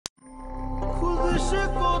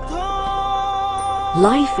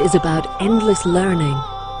Life is about endless learning,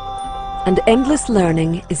 and endless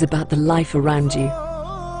learning is about the life around you.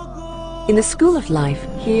 In the School of Life,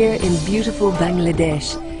 here in beautiful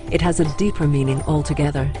Bangladesh, it has a deeper meaning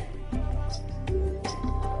altogether.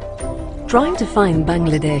 Trying to find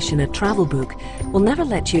Bangladesh in a travel book will never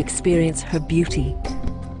let you experience her beauty.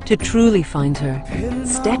 To truly find her,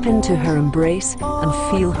 step into her embrace and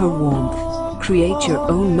feel her warmth. Create your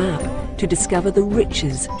own map to discover the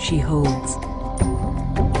riches she holds.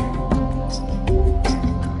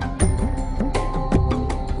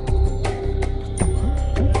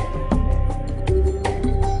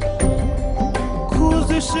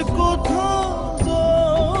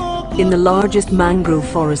 In the largest mangrove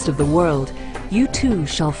forest of the world, you too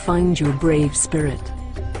shall find your brave spirit.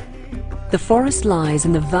 The forest lies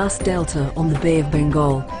in the vast delta on the Bay of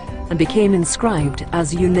Bengal and became inscribed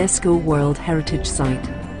as UNESCO World Heritage Site.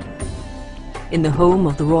 In the home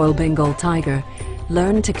of the Royal Bengal tiger,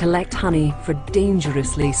 learn to collect honey for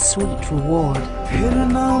dangerously sweet reward.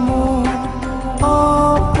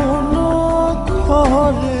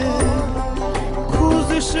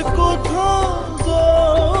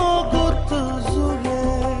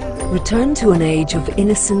 Return to an age of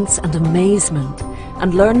innocence and amazement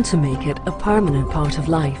and learn to make it a permanent part of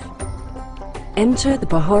life. Enter the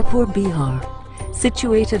Paharpur Bihar.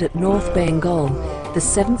 Situated at North Bengal, the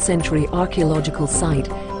 7th century archaeological site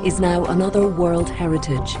is now another World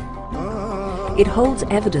Heritage. It holds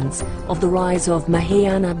evidence of the rise of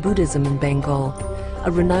Mahayana Buddhism in Bengal,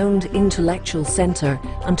 a renowned intellectual center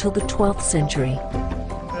until the 12th century.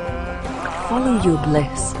 Follow your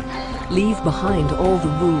bliss. Leave behind all the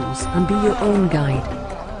rules and be your own guide.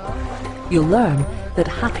 You'll learn that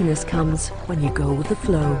happiness comes when you go with the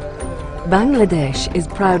flow. Bangladesh is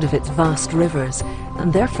proud of its vast rivers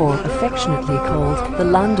and therefore affectionately called the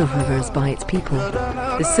land of rivers by its people.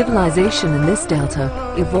 The civilization in this delta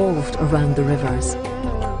evolved around the rivers.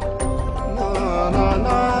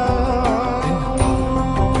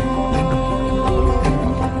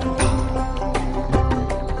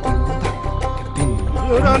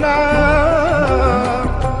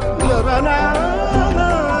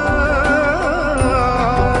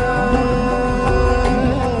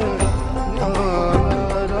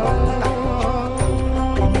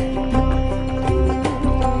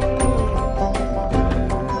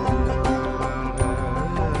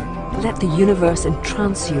 Let the universe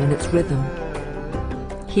entrance you in its rhythm.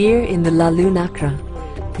 Here in the Lalu Nakra,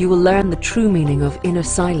 you will learn the true meaning of inner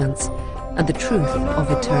silence and the truth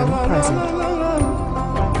of eternal present.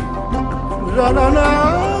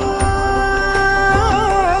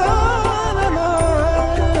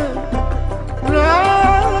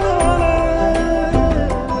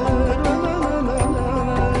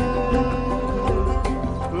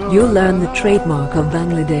 You'll learn the trademark of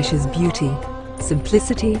Bangladesh's beauty,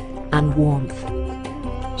 simplicity and warmth.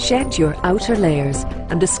 Shed your outer layers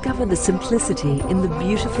and discover the simplicity in the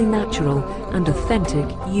beautifully natural and authentic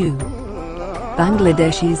you.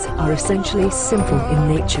 Bangladeshis are essentially simple in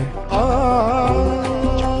nature.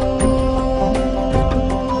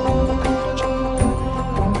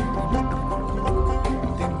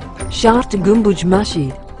 Shart Gumbuj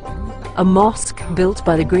Masjid, a mosque built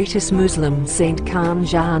by the greatest Muslim Saint Khan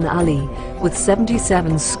Jahan Ali with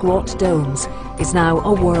 77 squat domes, is now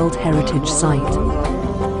a World Heritage Site.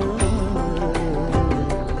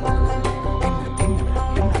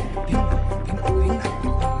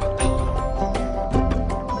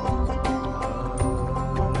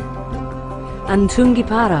 And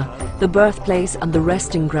Tungipara, the birthplace and the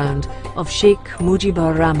resting ground of Sheikh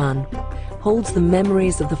Mujibur Rahman, holds the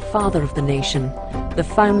memories of the father of the nation, the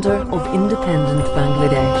founder of independent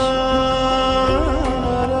Bangladesh.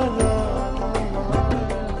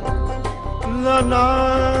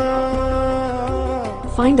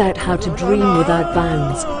 Find out how to dream without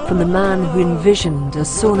bounds from the man who envisioned a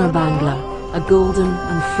Sona Bangla, a golden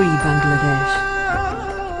and free Bangladesh.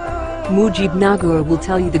 Mujib Nagur will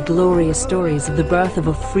tell you the glorious stories of the birth of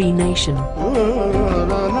a free nation.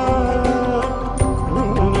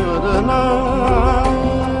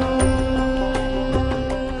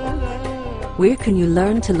 Where can you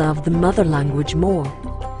learn to love the mother language more?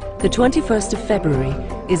 The 21st of February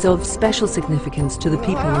is of special significance to the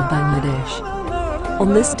people of Bangladesh.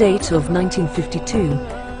 On this date of 1952,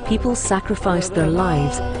 people sacrificed their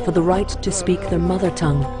lives for the right to speak their mother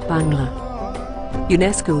tongue, Bangla.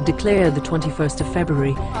 UNESCO declared the 21st of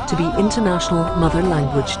February to be International Mother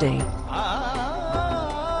Language Day.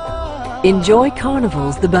 Enjoy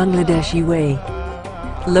carnivals the Bangladeshi way.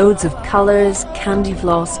 Loads of colours, candy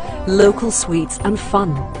floss, local sweets and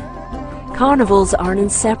fun. Carnivals are an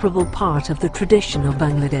inseparable part of the tradition of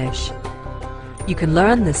Bangladesh. You can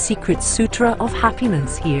learn the secret sutra of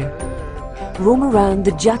happiness here. Roam around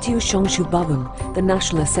the Jatiyo Shongshu Bhavan, the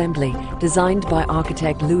National Assembly, designed by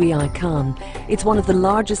architect Louis I. Kahn. It's one of the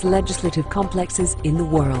largest legislative complexes in the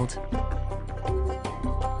world.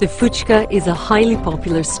 The fuchka is a highly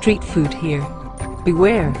popular street food here.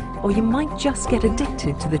 Beware, or you might just get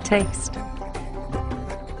addicted to the taste.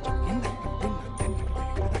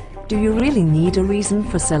 Do you really need a reason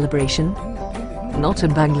for celebration? Not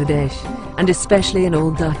in Bangladesh, and especially in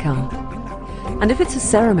old Dhaka. And if it's a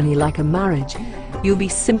ceremony like a marriage, you'll be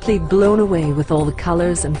simply blown away with all the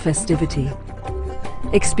colours and festivity.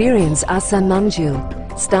 Experience Asan Manjil,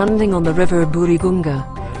 standing on the river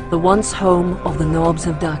Burigunga, the once home of the Nobs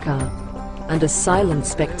of Dhaka, and a silent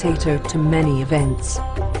spectator to many events.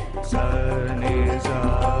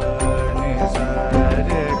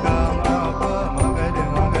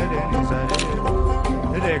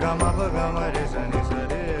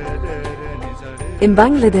 In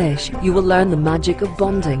Bangladesh, you will learn the magic of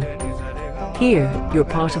bonding. Here, you're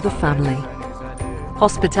part of the family.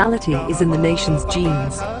 Hospitality is in the nation's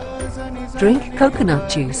genes. Drink coconut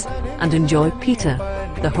juice and enjoy pita,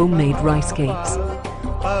 the homemade rice cakes.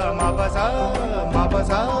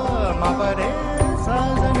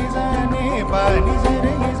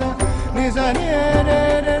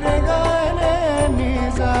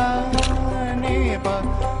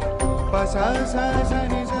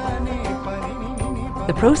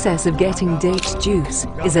 The process of getting date juice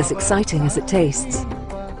is as exciting as it tastes.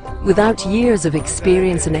 Without years of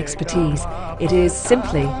experience and expertise, it is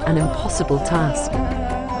simply an impossible task.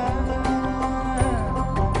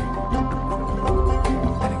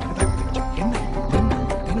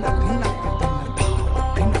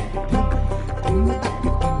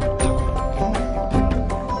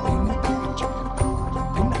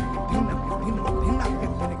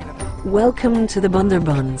 Welcome to the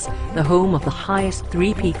Bundarbans, the home of the highest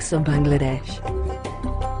 3 peaks of Bangladesh.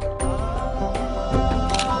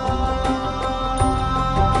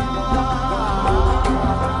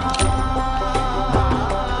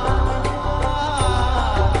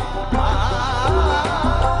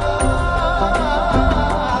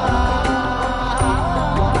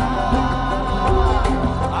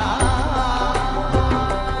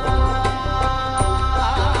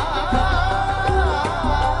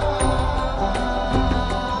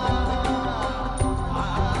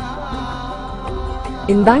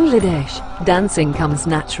 In Bangladesh, dancing comes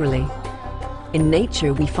naturally. In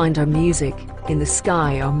nature, we find our music, in the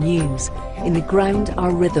sky, our muse, in the ground,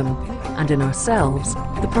 our rhythm, and in ourselves,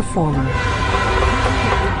 the performer.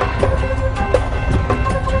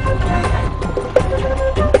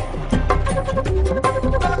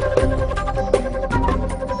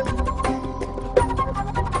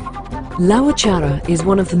 Lawachara is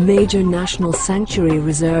one of the major national sanctuary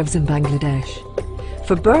reserves in Bangladesh.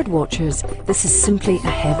 For birdwatchers, this is simply a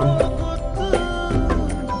heaven.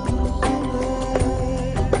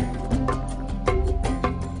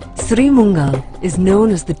 Sri Mungal is known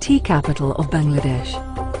as the tea capital of Bangladesh.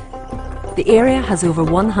 The area has over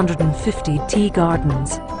 150 tea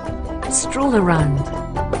gardens. Stroll around.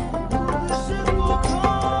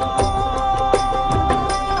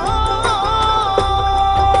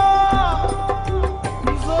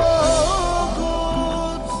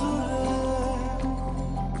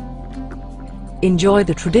 Enjoy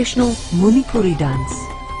the traditional Manipuri dance.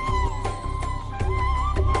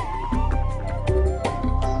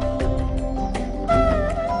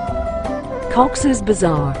 Cox's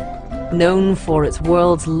Bazar, known for its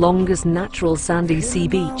world's longest natural sandy sea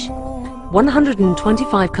beach,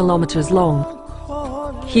 125 kilometers long.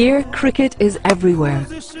 Here, cricket is everywhere.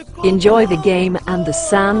 Enjoy the game and the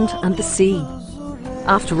sand and the sea.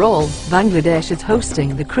 After all, Bangladesh is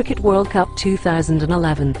hosting the Cricket World Cup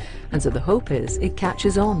 2011, and so the hope is it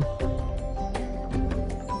catches on.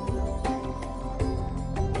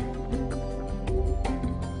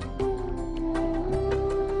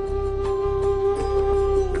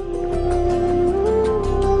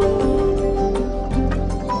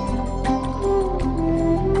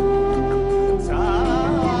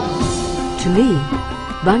 To me,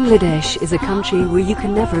 Bangladesh is a country where you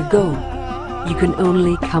can never go. You can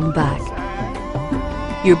only come back.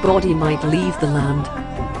 Your body might leave the land,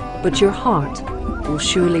 but your heart will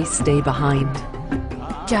surely stay behind.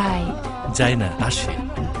 Jai. Jai na ashe.